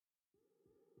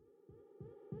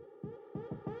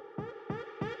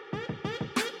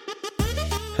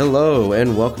Hello,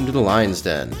 and welcome to the Lion's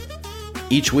Den.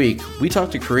 Each week, we talk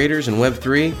to creators in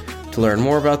Web3 to learn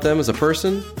more about them as a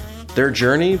person, their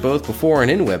journey both before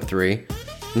and in Web3,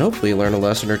 and hopefully learn a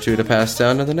lesson or two to pass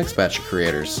down to the next batch of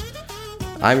creators.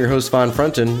 I'm your host, Von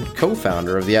Frunton,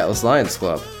 co-founder of the Atlas Lions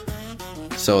Club.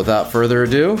 So without further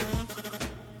ado,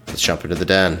 let's jump into the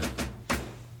den.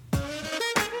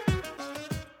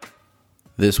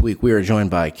 This week, we are joined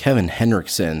by Kevin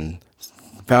Henrikson,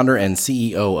 founder and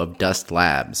CEO of Dust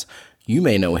Labs. You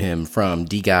may know him from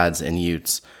DGods and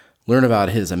Utes. Learn about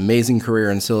his amazing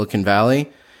career in Silicon Valley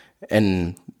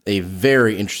and a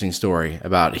very interesting story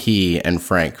about he and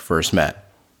Frank first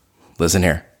met. Listen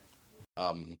here.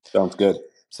 Sounds good.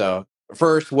 So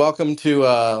first, welcome to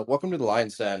the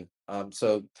Lion's Den.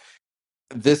 So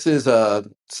this is a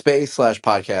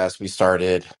space/podcast we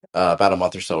started about a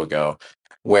month or so ago,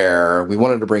 where we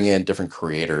wanted to bring in different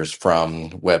creators from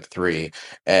Web3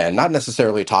 and not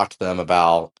necessarily talk to them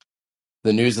about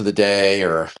the news of the day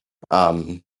or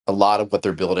a lot of what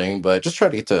they're building, but just try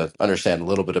to get to understand a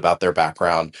little bit about their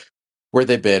background, where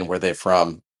they've been, where they're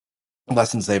from,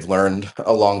 lessons they've learned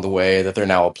along the way that they're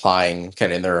now applying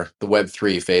kind of in the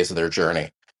Web3 phase of their journey.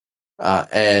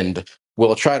 And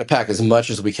we'll try to pack as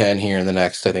much as we can here in the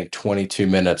next, I think, 22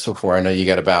 minutes before I know you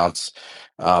got to bounce.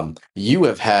 You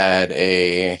have had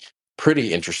a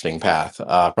pretty interesting path,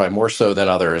 probably more so than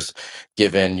others,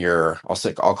 given your,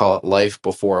 I'll call it life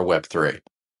before Web3.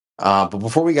 But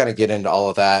before we got to get into all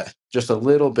of that, just a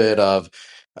little bit of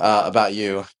about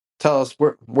you. Tell us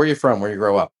where you're from, where you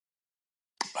grow up.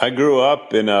 I grew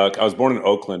up I was born in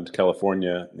Oakland,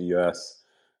 California, in the U.S.,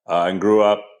 and grew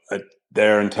up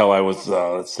there until I was,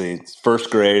 first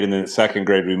grade. And then second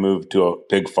grade, we moved to a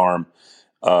pig farm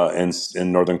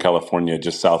in Northern California,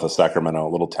 just south of Sacramento, a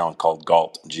little town called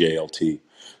Galt, G-A-L-T.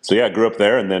 So, yeah, I grew up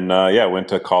there. And then, went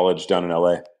to college down in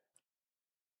L.A.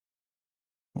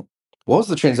 What was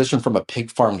the transition from a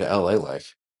pig farm to LA like?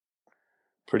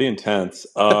 Pretty intense.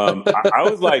 I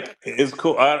was like, it's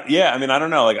cool. Yeah, I mean, I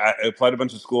don't know. Like, I applied to a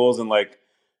bunch of schools and like,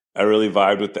 I really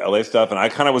vibed with the LA stuff, and I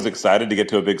kind of was excited to get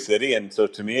to a big city. And so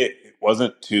to me, it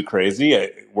wasn't too crazy.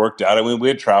 It worked out. I mean, we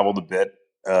had traveled a bit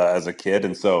as a kid,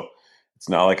 and so it's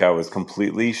not like I was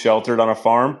completely sheltered on a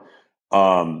farm,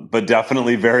 but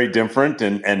definitely very different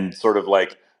and sort of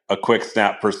like a quick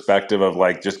snap perspective of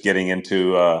like just getting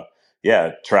into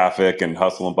traffic and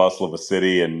hustle and bustle of a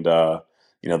city and the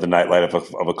nightlife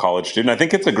of a college student. I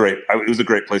think it was a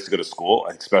great place to go to school,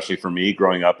 especially for me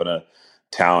growing up in a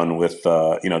town with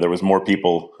there was more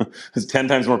people there's 10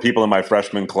 times more people in my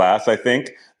freshman class, I think,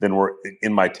 than were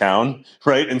in my town,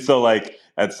 right? And so like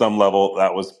at some level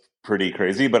that was pretty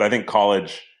crazy, but I think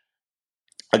college,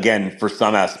 again, for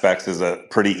some aspects is a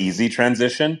pretty easy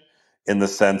transition in the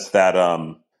sense that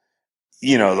a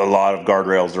lot of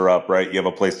guardrails are up, right? You have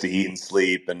a place to eat and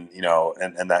sleep and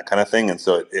and that kind of thing, and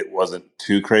so it wasn't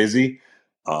too crazy.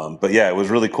 But yeah, it was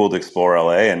really cool to explore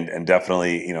LA and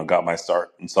definitely, got my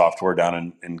start in software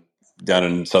down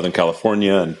in Southern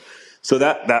California. And so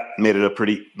that made it a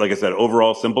pretty, like I said,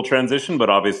 overall simple transition, but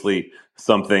obviously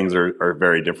some things are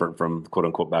very different from quote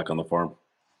unquote back on the farm.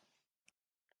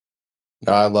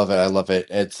 No, I love it. I love it.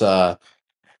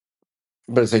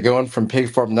 But it's like going from pig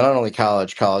farm, not only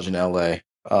college in LA,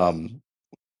 it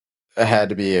had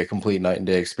to be a complete night and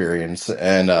day experience.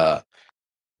 And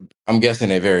I'm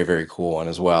guessing a very, very cool one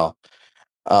as well.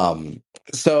 Um,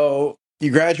 so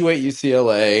you graduate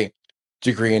UCLA,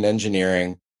 degree in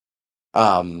engineering.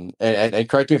 And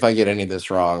correct me if I get any of this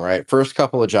wrong, right? First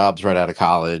couple of jobs right out of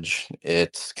college,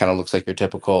 it kind of looks like your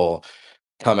typical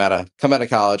come out of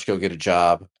college, go get a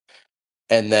job.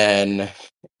 And then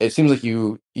it seems like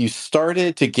you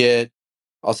started to get,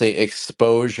 I'll say,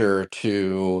 exposure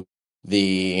to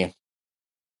the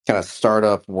kind of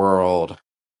startup world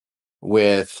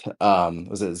with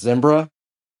was it Zimbra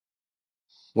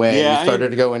when you Yeah, I mean,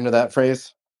 started to go into that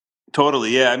phrase?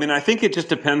 totally. Yeah. I mean, I think it just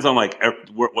depends on like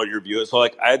what your view is. So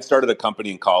like I had started a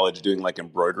company in college doing like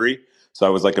embroidery. So I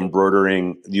was like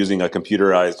embroidering using a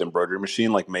computerized embroidery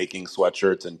machine, like making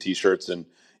sweatshirts and t-shirts and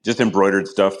just embroidered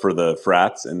stuff for the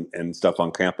frats and stuff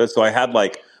on campus. So I had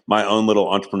like my own little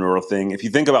entrepreneurial thing. If you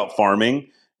think about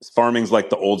farming's like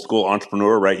the old school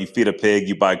entrepreneur, right? You feed a pig,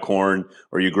 you buy corn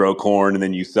or you grow corn and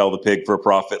then you sell the pig for a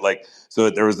profit. Like, so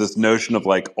there was this notion of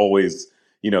like always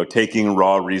taking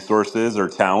raw resources or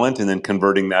talent and then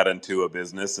converting that into a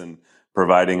business and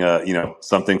providing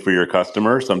something for your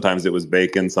customer. Sometimes it was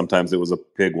bacon, sometimes it was a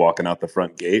pig walking out the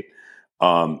front gate.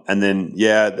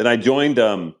 Then I joined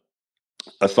a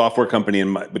software company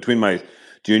between my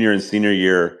junior and senior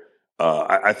year.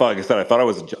 I thought, like I said, I thought I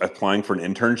was applying for an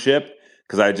internship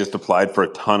because I had just applied for a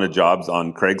ton of jobs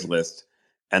on Craigslist.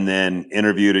 and then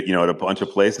interviewed at a bunch of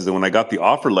places. And when I got the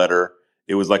offer letter,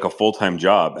 it was like a full-time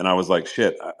job. And I was like,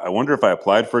 shit, I wonder if I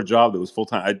applied for a job that was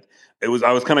full-time. I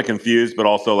was kind of confused, but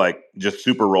also like just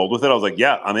super rolled with it. I was like,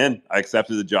 yeah, I'm in. I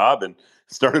accepted the job and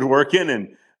started working,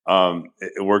 and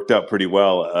it worked out pretty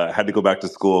well. I had to go back to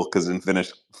school because I didn't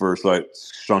finish first, so I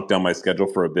shrunk down my schedule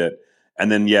for a bit.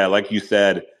 And then, yeah, like you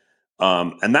said,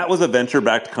 and that was a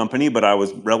venture-backed company, but I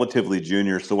was relatively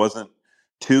junior, so wasn't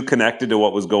too connected to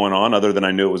what was going on, other than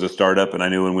I knew it was a startup, and I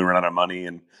knew when we ran out of money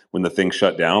and when the thing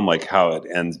shut down, like how it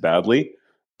ends badly.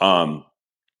 Um,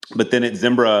 but then at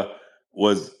Zimbra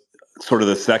was sort of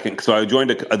the second. So I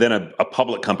joined a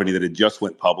public company that had just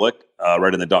went public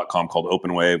right in the .com called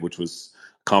OpenWave, which was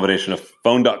a combination of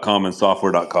phone.com and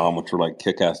software.com, which were like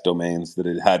kick-ass domains that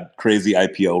had crazy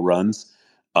IPO runs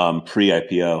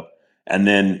pre-IPO. And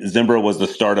then Zimbra was the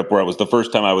startup where it was the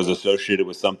first time I was associated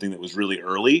with something that was really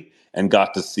early and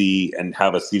got to see and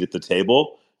have a seat at the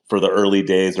table for the early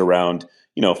days around,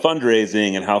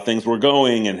 fundraising and how things were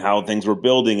going and how things were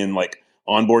building, and like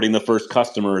onboarding the first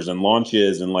customers and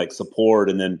launches and like support,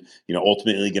 and then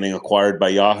ultimately getting acquired by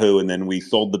Yahoo, and then we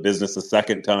sold the business a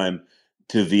second time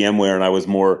to VMware, and I was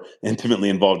more intimately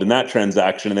involved in that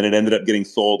transaction, and then it ended up getting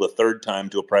sold a third time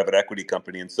to a private equity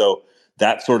company. And so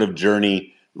that sort of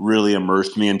journey really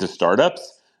immersed me into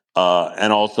startups,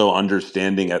 and also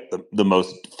understanding at the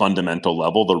most fundamental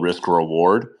level the risk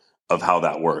reward of how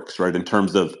that works, right? In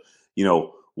terms of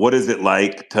what is it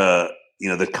like to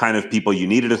the kind of people you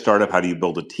need at a startup. How do you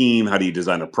build a team? How do you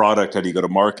design a product? How do you go to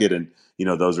market? And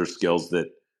those are skills that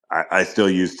I still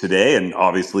use today, and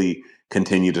obviously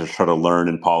continue to try to learn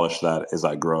and polish that as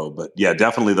I grow. But yeah,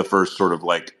 definitely the first sort of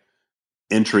like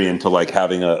entry into like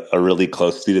having a really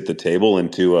close seat at the table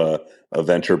into a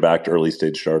venture backed early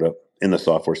stage startup in the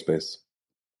software space.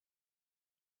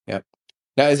 Yep.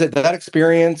 Now, is it that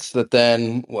experience that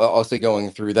then, well, also going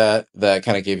through that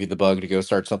kind of gave you the bug to go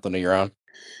start something of your own?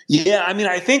 Yeah, I mean,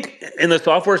 I think in the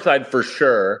software side for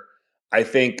sure. I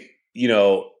think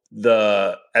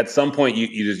the at some point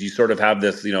you sort of have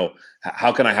this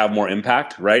how can I have more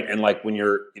impact, right? And like when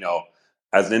you're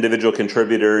as an individual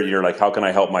contributor, you're like, how can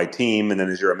I help my team? And then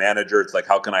as you're a manager, it's like,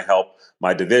 how can I help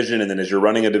my division? And then as you're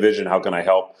running a division, how can I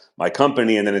help my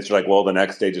company? And then it's like, well, the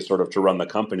next stage is sort of to run the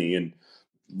company. And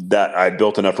that I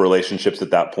built enough relationships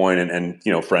at that point,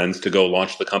 and friends to go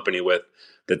launch the company with,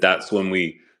 that's when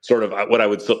we sort of what I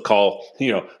would call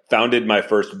founded my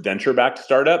first venture backed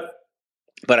startup.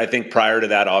 But I think prior to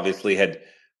that, obviously had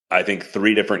I think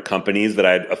three different companies that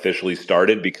I had officially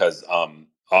started, because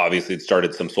obviously it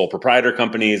started some sole proprietor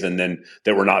companies, and then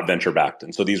that were not venture backed,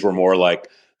 and so these were more like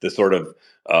the sort of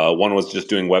one was just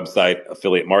doing website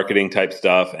affiliate marketing type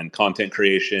stuff and content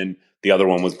creation. The other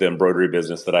one was the embroidery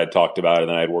business that I had talked about, and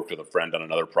then I'd worked with a friend on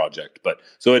another project. But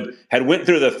so it had went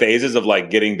through the phases of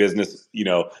like getting business,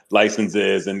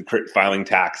 licenses and filing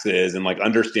taxes and like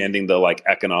understanding the like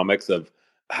economics of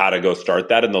how to go start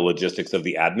that and the logistics of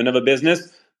the admin of a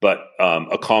business. But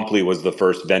Acompli was the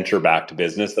first venture-backed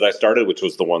business that I started, which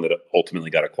was the one that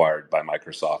ultimately got acquired by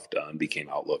Microsoft and became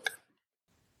Outlook.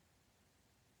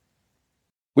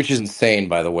 Which is insane,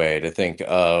 by the way, to think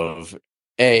of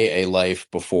a life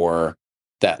before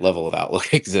that level of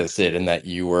outlook existed, and that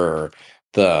you were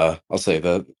I'll say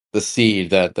the seed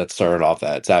that started off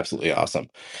that. It's absolutely awesome.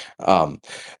 Um,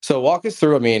 so walk us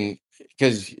through. I mean,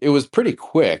 because it was pretty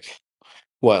quick.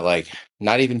 What, like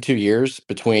not even 2 years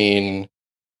between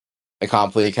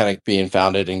Acompli kind of being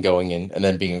founded and going in, and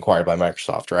then being acquired by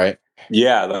Microsoft, right?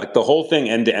 Yeah, like the whole thing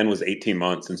end to end was 18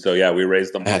 months. And so, yeah, we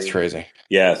raised the That's money. crazy.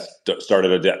 Yes,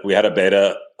 started we had a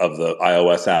beta of the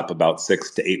iOS app about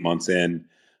 6 to 8 months in.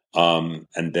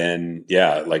 And then,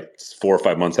 yeah, like 4 or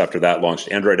 5 months after that,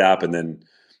 launched Android app. And then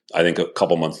I think a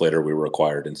couple months later we were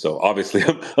acquired. And so obviously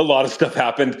a lot of stuff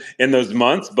happened in those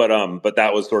months, but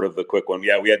that was sort of the quick one.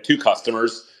 Yeah, we had two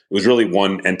customers. It was really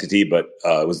one entity, but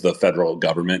it was the federal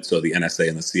government. So the NSA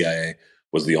and the CIA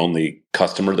was the only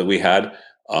customer that we had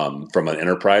from an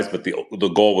enterprise. But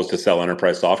the goal was to sell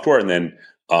enterprise software. And then,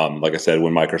 like I said,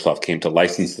 when Microsoft came to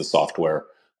license the software,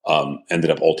 ended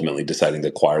up ultimately deciding to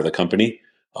acquire the company,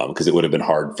 because it would have been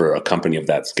hard for a company of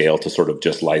that scale to sort of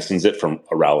just license it from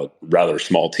a rather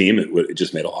small team. It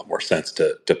just made a lot more sense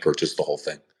to purchase the whole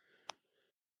thing.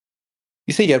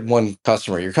 You say you had one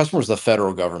customer. Your customer is the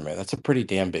federal government. That's a pretty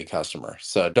damn big customer.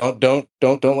 So don't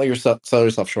let yourself sell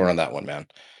yourself short on that one, man.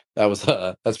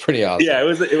 That's pretty Yeah,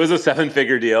 awesome. it was a 7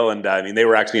 figure deal, and I mean they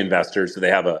were actually investors, so they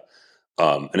have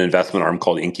an investment arm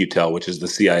called InQtel, which is the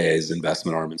CIA's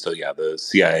investment arm, and so yeah, the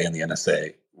CIA and the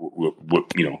NSA,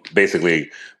 basically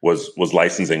was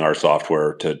licensing our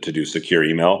software to do secure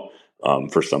email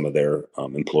for some of their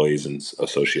employees and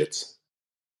associates.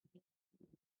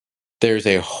 there's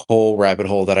a whole rabbit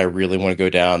hole that I really want to go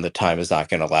down. The time is not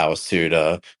going to allow us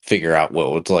to figure out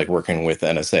what it's like working with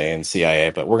NSA and CIA,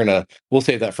 but we'll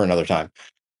save that for another time.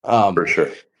 For Um,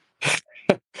 sure.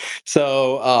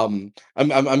 so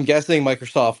I'm guessing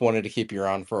Microsoft wanted to keep you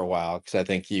on for a while because I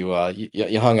think you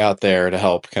hung out there to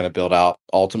help kind of build out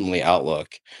ultimately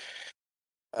Outlook.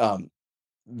 Um,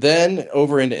 then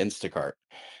over into Instacart.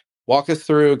 Walk us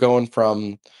through going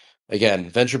from, again,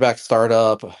 venture-backed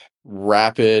startup,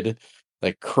 rapid,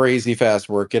 like crazy fast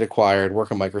work, get acquired,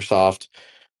 work on Microsoft.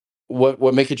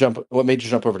 What made you jump over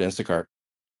to Instacart?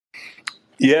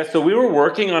 Yeah, so we were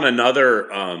working on another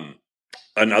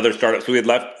startup. So we had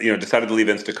left, decided to leave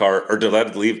Instacart or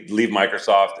decided to leave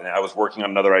Microsoft, and I was working on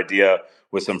another idea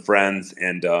with some friends,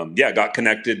 and got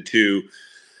connected to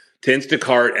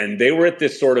Instacart, and they were at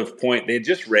this sort of point. They had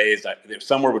just raised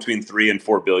somewhere between $3 and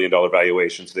 $4 billion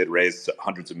valuations. So they'd raised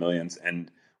hundreds of millions,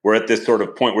 and we're at this sort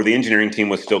of point where the engineering team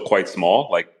was still quite small,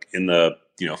 like in the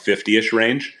 50-ish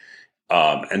range.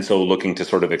 And so looking to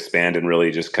sort of expand and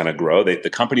really just kind of grow. The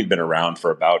company had been around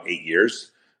for about 8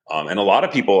 years. And a lot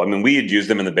of people, I mean, we had used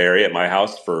them in the Bay Area at my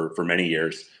house for many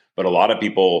years, but a lot of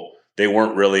people, they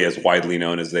weren't really as widely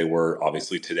known as they were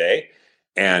obviously today.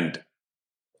 And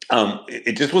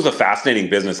it just was a fascinating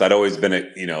business. I'd always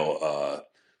been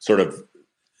sort of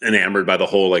enamored by the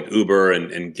whole like Uber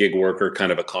and gig worker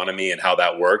kind of economy and how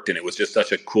that worked. And it was just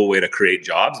such a cool way to create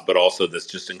jobs, but also this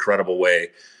just incredible way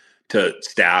to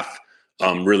staff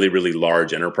really, really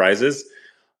large enterprises.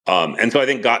 And so I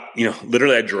think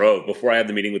literally I drove before I had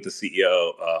the meeting with the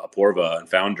CEO, Apoorva and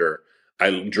founder.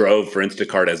 I drove for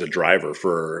Instacart as a driver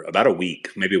for about a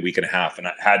week, maybe a week and a half. And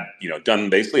I had,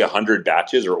 done basically 100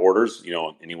 batches or orders,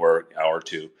 anywhere an hour or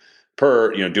two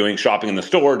per, doing shopping in the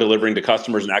store, delivering to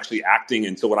customers and actually acting.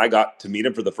 And so when I got to meet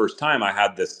him for the first time, I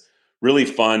had this really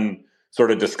fun sort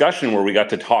of discussion where we got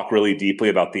to talk really deeply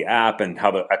about the app and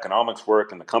how the economics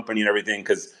work and the company and everything.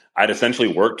 Cause I'd essentially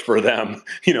worked for them,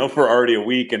 for already a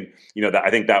week. And,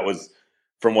 I think that was,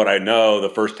 from what I know, the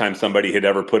first time somebody had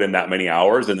ever put in that many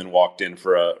hours and then walked in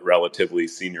for a relatively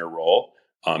senior role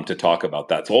to talk about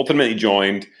that. So ultimately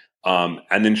joined.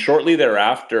 And then shortly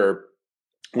thereafter,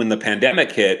 when the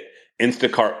pandemic hit,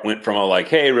 Instacart went from a like,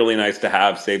 hey, really nice to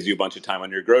have, saves you a bunch of time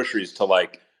on your groceries to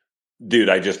like, dude,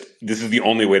 this is the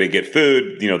only way to get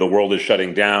food. The world is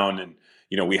shutting down. And,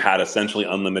 we had essentially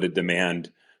unlimited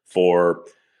demand for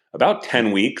about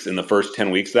 10 weeks. In the first 10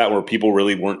 weeks of that, where people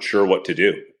really weren't sure what to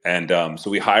do. And so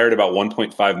we hired about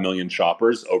 1.5 million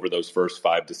shoppers over those first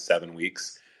 5 to 7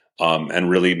 weeks, and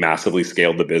really massively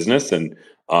scaled the business. And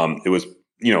it was,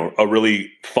 a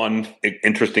really fun,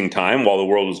 interesting time while the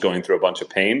world was going through a bunch of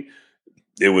pain.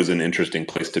 It was an interesting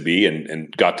place to be,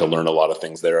 and got to learn a lot of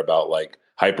things there about like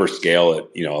hyperscale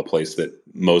at a place that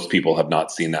most people have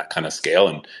not seen that kind of scale.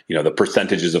 And the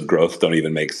percentages of growth don't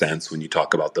even make sense when you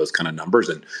talk about those kind of numbers.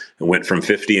 And it went from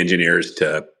 50 engineers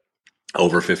to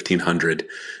over 1,500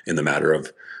 in the matter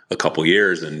of a couple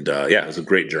years. And it was a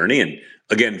great journey. And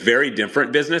again, very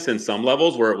different business in some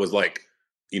levels, where it was like,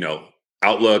 you know,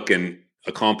 Outlook and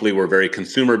Acompli were very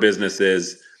consumer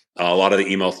businesses. A lot of the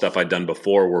email stuff I'd done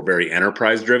before were very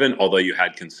enterprise driven, although you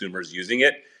had consumers using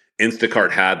it. Instacart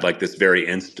had like this very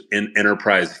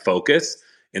enterprise focus,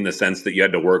 in the sense that you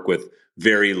had to work with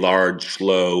very large,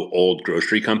 slow, old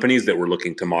grocery companies that were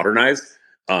looking to modernize,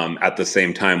 at the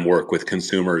same time work with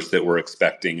consumers that were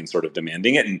expecting and sort of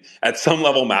demanding it. And at some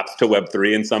level maps to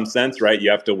Web3 in some sense, right? You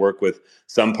have to work with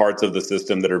some parts of the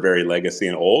system that are very legacy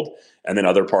and old, and then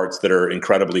other parts that are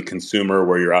incredibly consumer,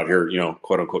 where you're out here,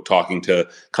 quote unquote, talking to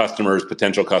customers,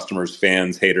 potential customers,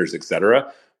 fans, haters,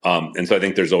 etc. And so I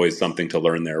think there's always something to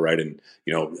learn there, right? And,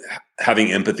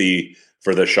 having empathy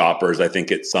for the shoppers, I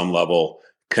think at some level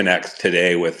connects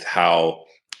today with how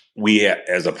we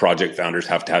as a project founders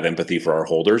have to have empathy for our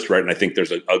holders, right? And I think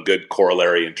there's a good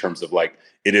corollary in terms of like,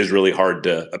 it is really hard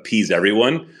to appease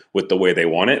everyone with the way they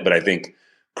want it. But I think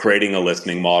creating a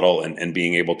listening model and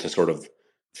being able to sort of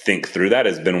think through that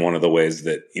has been one of the ways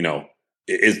that,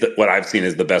 what I've seen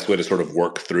is the best way to sort of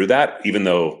work through that, even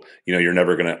though, you're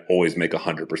never going to always make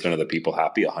 100% of the people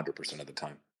happy 100% of the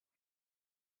time.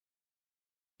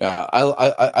 Yeah,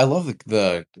 I love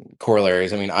the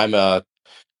corollaries. I mean, I'm a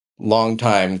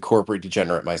longtime corporate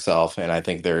degenerate myself, and I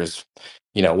think there's,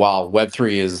 while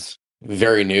Web3 is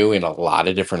very new in a lot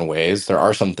of different ways, there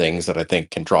are some things that I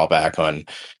think can draw back on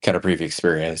kind of previous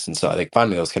experience. And so I think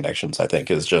finding those connections, I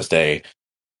think, is just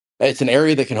it's an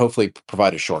area that can hopefully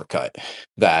provide a shortcut,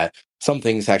 that some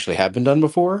things actually have been done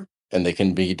before and they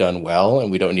can be done well,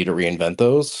 and we don't need to reinvent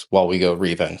those while we go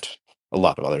reinvent a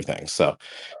lot of other things. So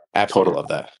absolutely Totally. love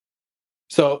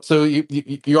that. So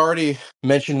you already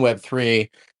mentioned Web3.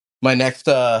 My next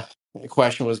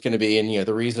question was going to be, and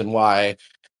the reason why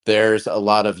there's a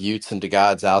lot of Utes and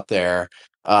DeGods out there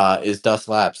is Dust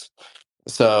Labs.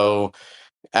 So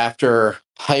after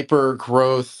hyper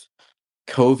growth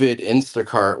COVID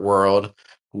Instacart world,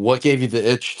 what gave you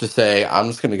the itch to say, I'm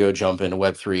just going to go jump into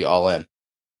Web3 all in?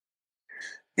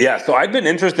 Yeah, so I've been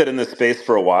interested in this space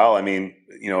for a while. I mean,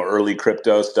 early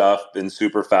crypto stuff, been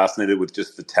super fascinated with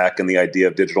just the tech and the idea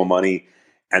of digital money.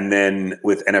 And then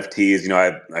with NFTs,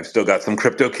 I've still got some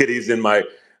crypto kitties in my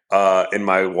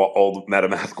old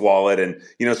MetaMask wallet, and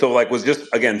so like was just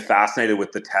again fascinated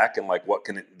with the tech and like what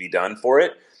can it be done for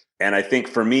it. And I think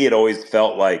for me, it always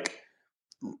felt like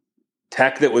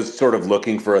tech that was sort of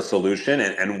looking for a solution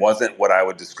and wasn't what I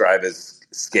would describe as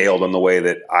scaled in the way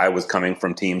that I was coming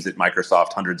from teams at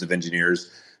Microsoft, hundreds of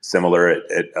engineers, similar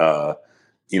at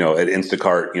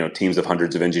Instacart, teams of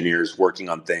hundreds of engineers working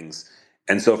on things.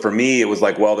 And so for me, it was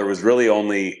like, well, there was really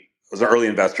only, I was an early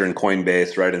investor in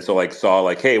Coinbase, right? And so like saw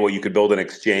like, hey, well, you could build an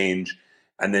exchange,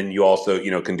 and then you also,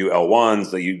 can do L1s,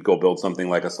 so you go build something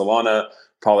like a Solana,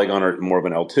 Polygon, or more of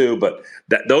an L2. But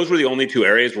those were the only two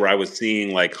areas where I was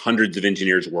seeing like hundreds of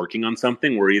engineers working on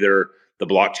something, where either the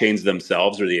blockchains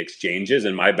themselves or the exchanges.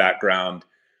 And my background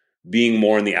being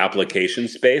more in the application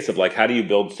space of like, how do you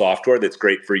build software that's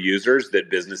great for users that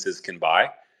businesses can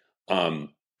buy? Um,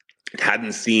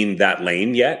 hadn't seen that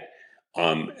lane yet.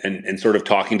 And sort of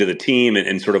talking to the team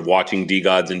and sort of watching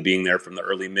DGods and being there from the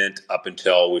early mint up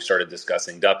until we started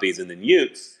discussing Duppies and then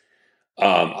Utes.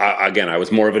 I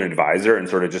was more of an advisor and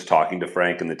sort of just talking to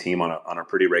Frank and the team on a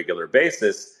pretty regular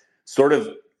basis, sort of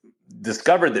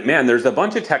discovered that, man, there's a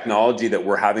bunch of technology that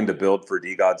we're having to build for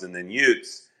DGods and then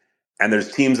Utes. And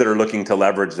there's teams that are looking to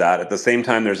leverage that. At the same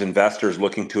time, there's investors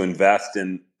looking to invest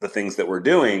in the things that we're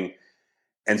doing,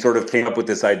 and sort of came up with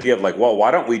this idea of like, well,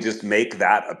 why don't we just make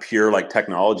that a pure like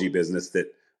technology business that,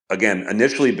 again,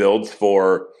 initially builds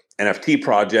for NFT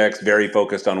projects, very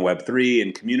focused on Web3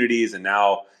 and communities, and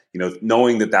now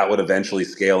knowing that that would eventually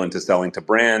scale into selling to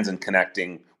brands and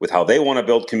connecting with how they want to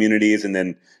build communities. And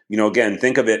then again,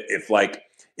 think of it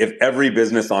if every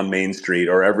business on Main Street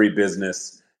or every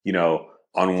business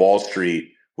on Wall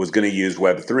Street was going to use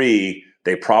Web3,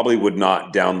 they probably would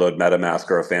not download MetaMask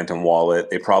or a Phantom wallet.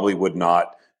 They probably would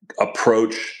not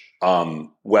approach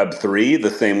Web3 the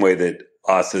same way that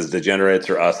us as degenerates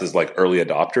or us as like early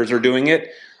adopters are doing it.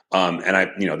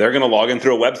 They're going to log in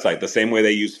through a website the same way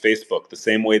they use Facebook, the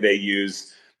same way they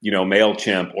use,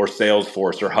 MailChimp or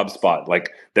Salesforce or HubSpot.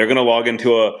 Like they're going to log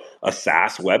into a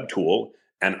SaaS web tool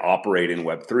and operate in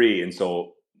Web3. And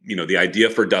so, the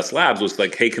idea for Dust Labs was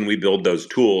like, hey, can we build those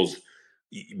tools?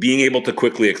 Being able to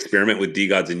quickly experiment with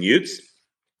DGods and Utes,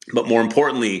 but more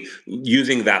importantly,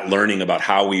 using that learning about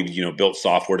how we've built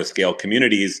software to scale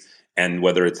communities, and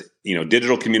whether it's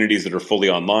digital communities that are fully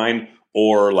online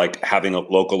or like having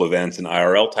local events and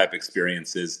IRL type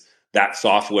experiences. That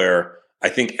software, I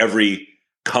think every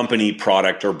company,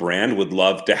 product, or brand would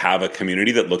love to have a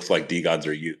community that looks like DGods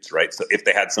or Utes, right? So if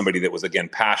they had somebody that was again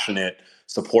passionate,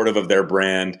 supportive of their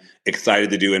brand, excited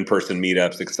to do in-person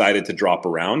meetups, excited to drop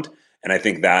around, and I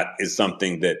think that is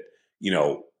something that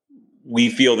we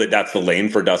feel that that's the lane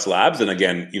for Dust Labs. And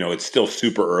again, it's still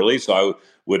super early, so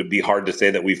would be hard to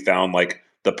say that we've found like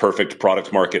the perfect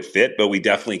product market fit, but we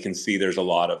definitely can see there's a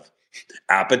lot of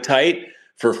appetite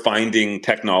for finding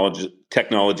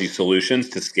technology solutions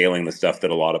to scaling the stuff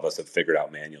that a lot of us have figured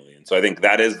out manually. And so I think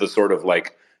that is the sort of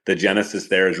like the genesis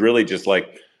there is really just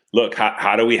like, look,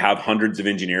 how do we have hundreds of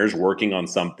engineers working on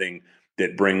something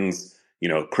that brings,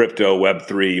 crypto,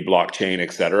 Web3, blockchain,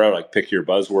 et cetera, like pick your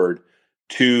buzzword,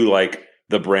 to like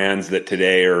the brands that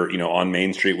today are, on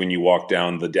Main Street when you walk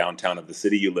down the downtown of the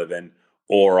city you live in,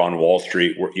 or on Wall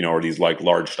Street, where, or these like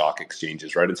large stock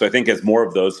exchanges, right? And so I think as more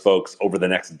of those folks over the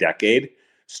next decade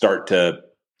start to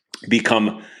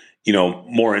become,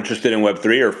 more interested in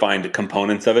Web3 or find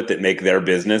components of it that make their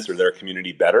business or their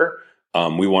community better,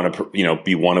 we want to,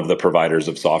 be one of the providers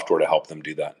of software to help them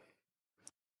do that.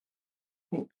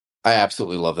 I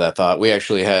absolutely love that thought. We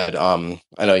actually had, I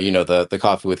know the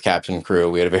coffee with Captain crew.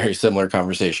 We had a very similar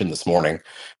conversation this morning,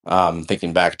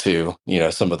 thinking back to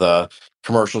some of the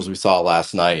commercials we saw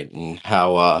last night and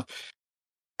how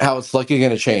it's likely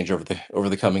going to change over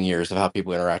the coming years of how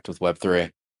people interact with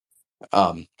Web3.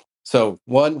 So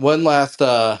one last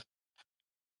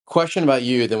question about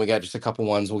you, then we got just a couple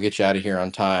ones. We'll get you out of here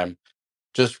on time.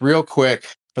 Just real quick,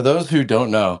 for those who don't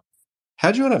know,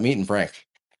 how'd you end up meeting Frank?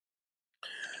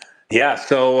 Yeah,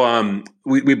 so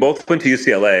we both went to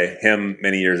UCLA, him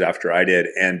many years after I did.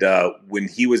 And when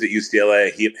he was at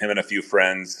UCLA, him and a few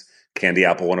friends, Candy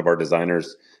Apple, one of our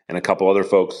designers, and a couple other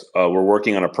folks were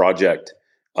working on a project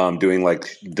doing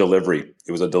like delivery.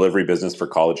 It was a delivery business for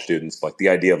college students. Like the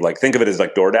idea of like, think of it as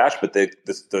like DoorDash, but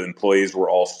the employees were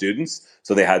all students.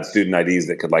 So they had student IDs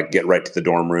that could like get right to the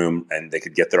dorm room, and they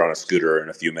could get there on a scooter in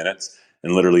a few minutes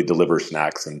and literally deliver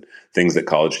snacks and things that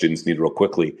college students need real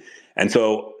quickly. And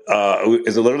so it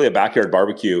was literally a backyard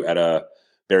barbecue at a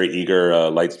very eager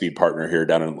Lightspeed partner here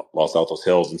down in Los Altos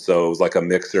Hills. And so it was like a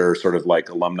mixer, sort of like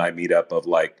alumni meetup of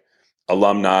like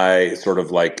alumni, sort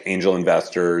of like angel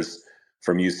investors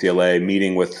from UCLA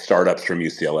meeting with startups from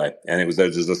UCLA. And it was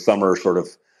there's a summer sort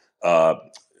of uh,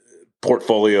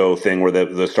 portfolio thing where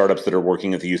the startups that are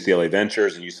working at the UCLA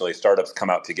Ventures and UCLA startups come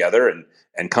out together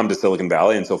and come to Silicon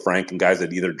Valley. And so Frank and guys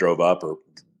that either drove up or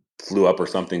flew up or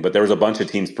something, but there was a bunch of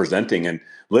teams presenting, and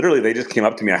literally they just came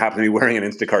up to me. I happened to be wearing an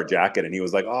Instacart jacket, and he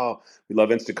was like, "Oh, we love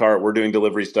Instacart. We're doing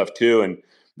delivery stuff too." And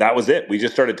that was it. We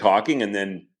just started talking, and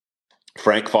then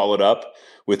Frank followed up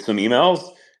with some emails,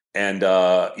 and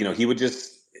he would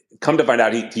just come to find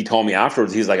out. He told me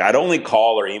afterwards. He's like, I'd only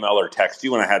call or email or text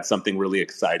you when I had something really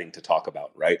exciting to talk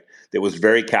about. Right? That was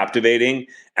very captivating,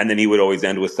 and then he would always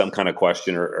end with some kind of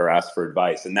question or ask for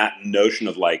advice. And that notion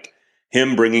of like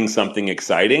him bringing something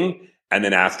exciting and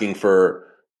then asking for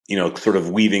sort of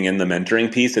weaving in the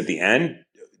mentoring piece at the end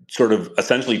sort of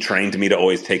essentially trained me to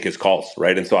always take his calls,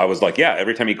 right? And so I was like, yeah,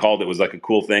 every time he called, it was like a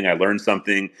cool thing. I learned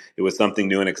something. It was something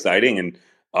new and exciting. And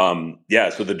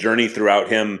so the journey throughout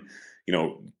him,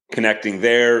 connecting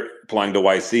there, applying to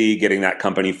YC, getting that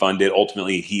company funded.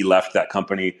 Ultimately, he left that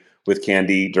company with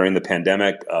Candy during the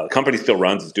pandemic. Company still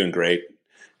runs. It's doing great.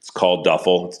 It's called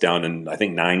Duffel. It's down in, I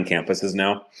think, 9 campuses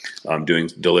now, doing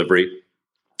delivery.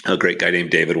 A great guy named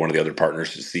David, one of the other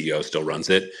partners, the CEO, still runs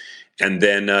it. And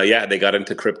then, they got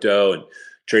into crypto and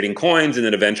trading coins, and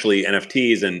then eventually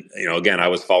NFTs. And again, I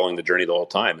was following the journey the whole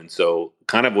time, and so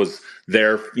kind of was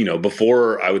there,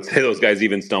 before I would say those guys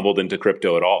even stumbled into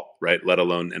crypto at all, right? Let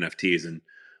alone NFTs,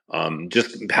 and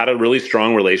just had a really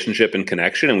strong relationship and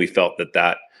connection, and we felt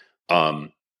that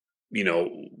um, you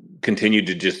know continued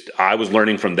to just I was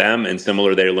learning from them, and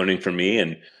similar they're learning from me,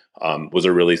 and was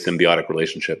a really symbiotic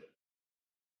relationship.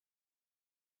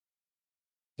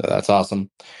 So that's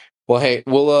awesome. Well, hey,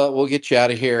 we'll get you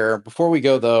out of here. Before we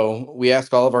go, though, we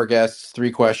ask all of our guests 3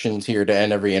 questions here to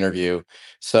end every interview.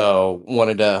 So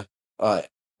wanted to uh,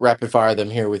 rapid fire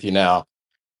them here with you now.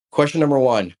 Question number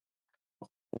 1: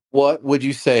 what would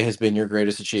you say has been your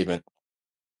greatest achievement?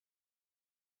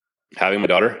 Having my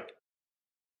daughter.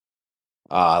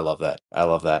 Ah, I love that. I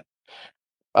love that.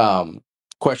 Um,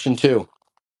 Question 2: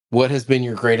 what has been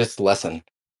your greatest lesson?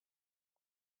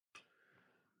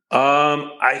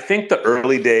 I think the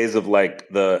early days of like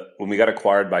the when we got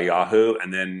acquired by Yahoo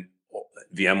and then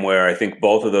VMware, I think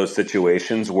both of those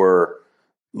situations were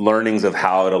learnings of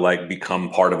how to like become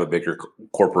part of a bigger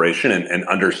corporation and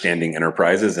understanding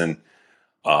enterprises. And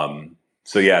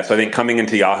so I think coming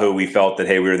into Yahoo, we felt that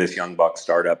hey, we were this young buck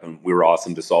startup and we were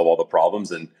awesome to solve all the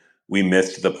problems, and we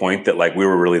missed the point that like we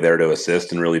were really there to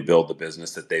assist and really build the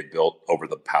business that they've built over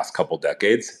the past couple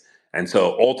decades. And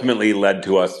so ultimately led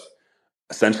to us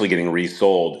essentially getting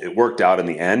resold. It worked out in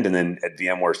the end. And then at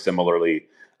VMware, similarly,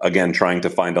 again, trying to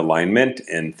find alignment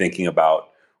and thinking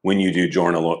about when you do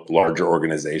join a larger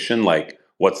organization, like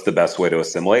what's the best way to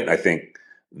assimilate. And I think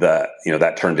that,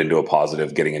 that turned into a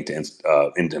positive getting into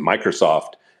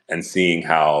Microsoft and seeing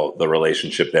how the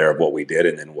relationship there of what we did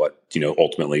and then what,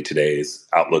 ultimately today's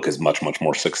Outlook is much, much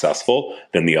more successful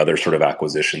than the other sort of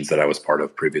acquisitions that I was part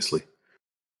of previously.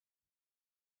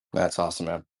 That's awesome,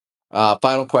 man.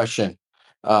 Final question.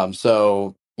 I'm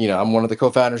one of the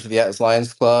co-founders of the Atlas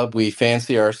Lions Club. We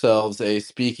fancy ourselves a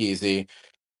speakeasy.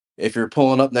 If you're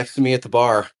pulling up next to me at the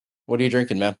bar, what are you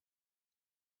drinking, man?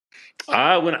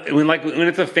 When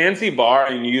it's a fancy bar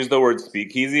and you use the word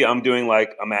speakeasy, I'm doing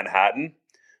like a Manhattan.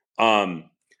 Um,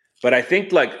 but I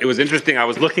think like it was interesting. I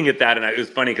was looking at that, and it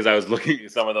was funny because I was looking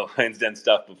at some of the Lions Den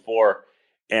stuff before,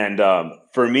 and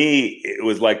for me, it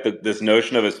was like this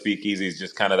notion of a speakeasy is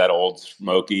just kind of that old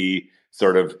smoky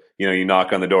sort of you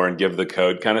knock on the door and give the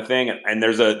code kind of thing, and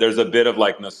there's a bit of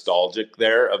like nostalgic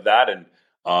there of that, and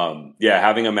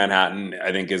having a Manhattan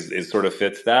I think is sort of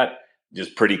fits that,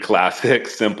 just pretty classic,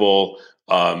 simple,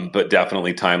 but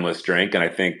definitely timeless drink, and I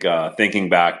think thinking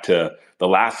back to the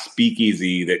last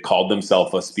speakeasy that called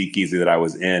themselves a speakeasy that I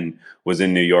was in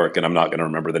New York, and I'm not going to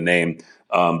remember the name.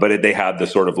 But they had the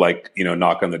sort of like,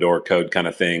 knock on the door code kind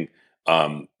of thing.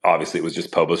 Obviously it was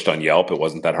just published on Yelp. It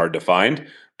wasn't that hard to find,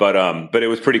 but it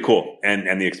was pretty cool.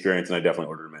 And the experience. And I definitely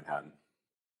ordered a Manhattan.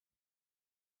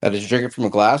 Did you drink it from a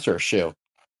glass or a shoe?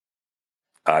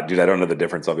 Dude, I don't know the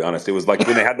difference. I'll be honest. It was like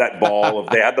when they had they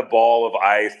had the ball of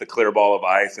ice, the clear ball of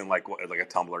ice, and like a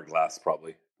tumbler glass,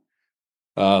 probably.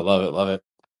 Love it, love it.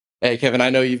 Hey, Kevin, I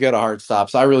know you've got a hard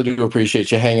stop, so I really do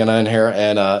appreciate you hanging in here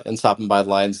and stopping by the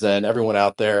Lion's Den. Everyone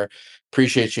out there,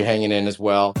 appreciate you hanging in as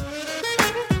well.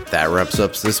 That wraps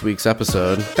up this week's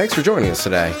episode. Thanks for joining us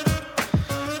today.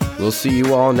 We'll see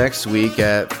you all next week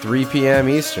at 3 p.m.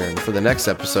 Eastern for the next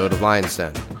episode of Lion's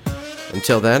Den.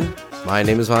 Until then, my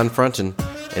name is Von Frunton,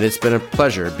 and it's been a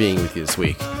pleasure being with you this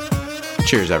week.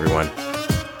 Cheers, everyone.